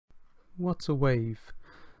What's a wave?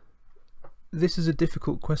 This is a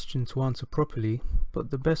difficult question to answer properly,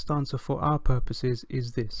 but the best answer for our purposes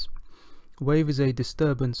is this. Wave is a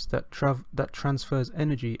disturbance that transfers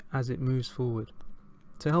energy as it moves forward.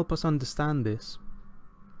 To help us understand this,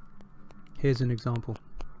 here's an example.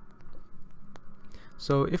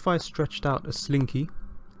 So if I stretched out a slinky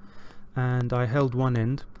and I held one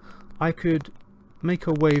end, I could make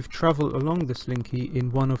a wave travel along the slinky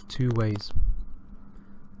in one of two ways.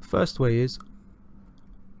 First way is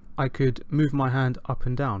I could move my hand up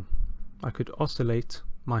and down. I could oscillate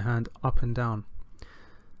my hand up and down.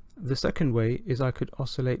 The second way is I could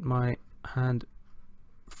oscillate my hand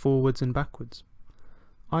forwards and backwards.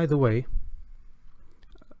 Either way,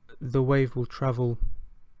 the wave will travel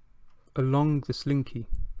along the slinky.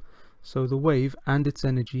 So the wave and its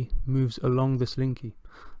energy moves along the slinky,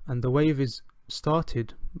 and the wave is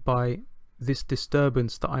started by this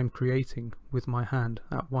disturbance that I'm creating with my hand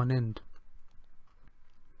at one end.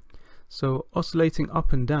 So oscillating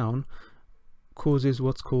up and down causes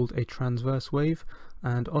what's called a transverse wave,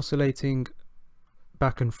 and oscillating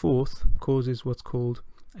back and forth causes what's called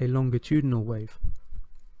a longitudinal wave.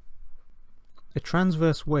 A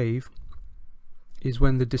transverse wave is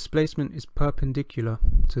when the displacement is perpendicular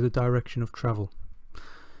to the direction of travel.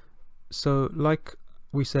 So like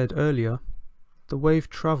we said earlier, the wave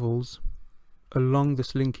travels along the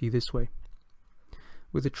slinky this way.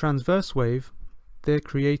 With a transverse wave, they're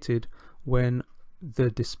created when the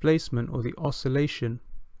displacement or the oscillation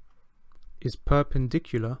is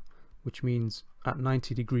perpendicular, which means at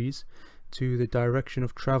 90 degrees, to the direction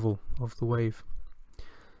of travel of the wave.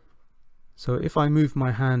 So if I move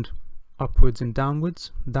my hand upwards and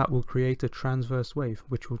downwards, that will create a transverse wave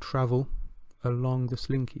which will travel along the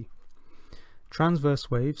slinky. Transverse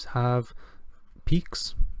waves have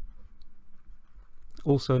peaks,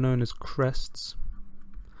 also known as crests,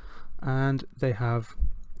 and they have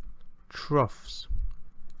troughs.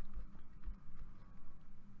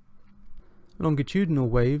 Longitudinal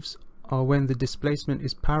waves are when the displacement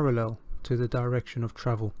is parallel to the direction of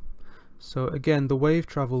travel. So again, the wave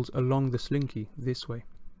travels along the slinky this way.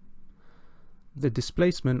 The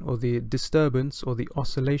displacement or the disturbance or the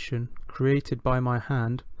oscillation created by my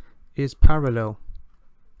hand is parallel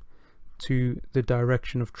to the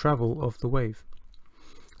direction of travel of the wave.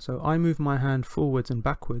 So I move my hand forwards and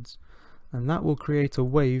backwards, and that will create a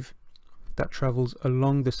wave that travels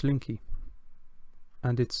along the slinky,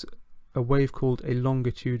 and it's a wave called a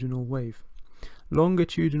longitudinal wave.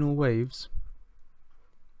 Longitudinal waves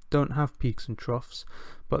don't have peaks and troughs,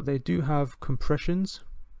 but they do have compressions,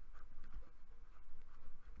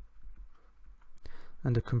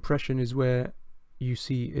 and a compression is where you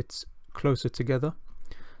see it's closer together,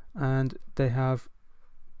 and they have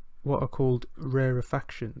what are called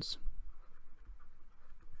rarefactions.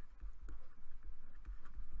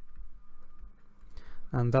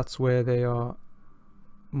 And that's where they are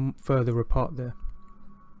further apart there.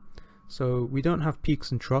 So we don't have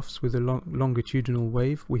peaks and troughs with a longitudinal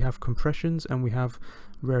wave. We have compressions and we have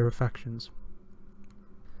rarefactions.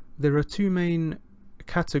 There are two main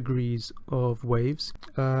categories of waves.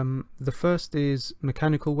 The first is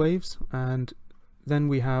mechanical waves, and then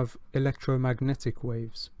we have electromagnetic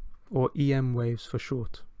waves, or EM waves for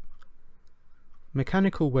short.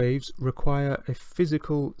 Mechanical waves require a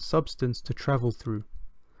physical substance to travel through,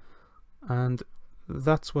 and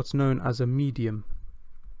that's what's known as a medium.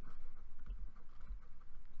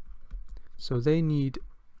 So they need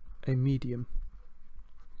a medium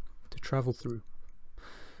to travel through.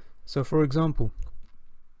 So for example,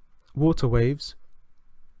 water waves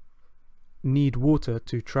need water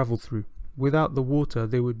to travel through. Without the water,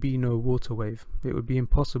 there would be no water wave. It would be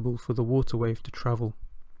impossible for the water wave to travel.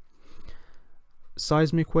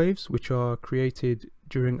 Seismic waves, which are created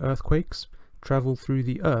during earthquakes, travel through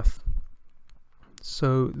the earth.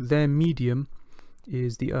 So their medium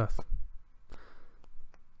is the earth.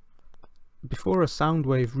 Before a sound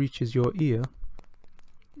wave reaches your ear,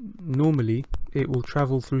 normally it will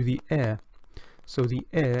travel through the air. So the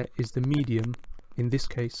air is the medium, in this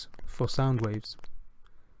case, for sound waves.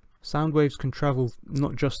 Sound waves can travel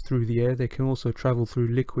not just through the air, they can also travel through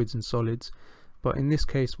liquids and solids. But in this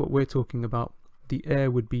case, what we're talking about, the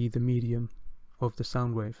air would be the medium of the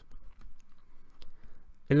sound wave.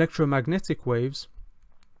 Electromagnetic waves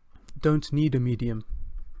don't need a medium.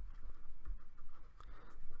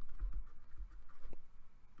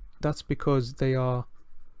 That's because they are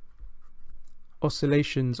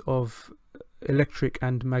oscillations of electric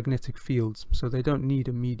and magnetic fields, so they don't need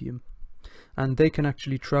a medium. And they can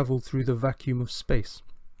actually travel through the vacuum of space,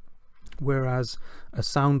 whereas a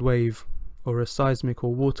sound wave or a seismic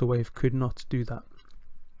or water wave could not do that.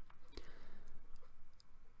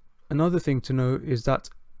 Another thing to know is that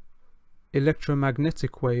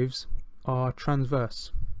electromagnetic waves are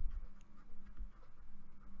transverse,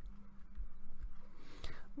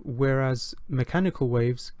 whereas mechanical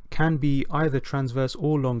waves can be either transverse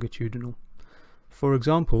or longitudinal. For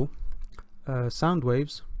example, sound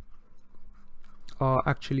waves are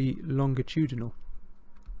actually longitudinal,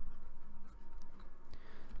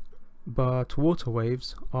 but water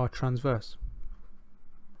waves are transverse.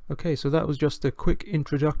 Okay, so that was just a quick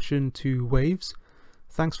introduction to waves.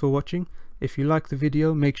 Thanks for watching. If you like the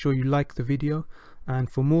video, make sure you like the video, and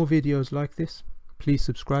for more videos like this, please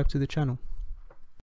subscribe to the channel.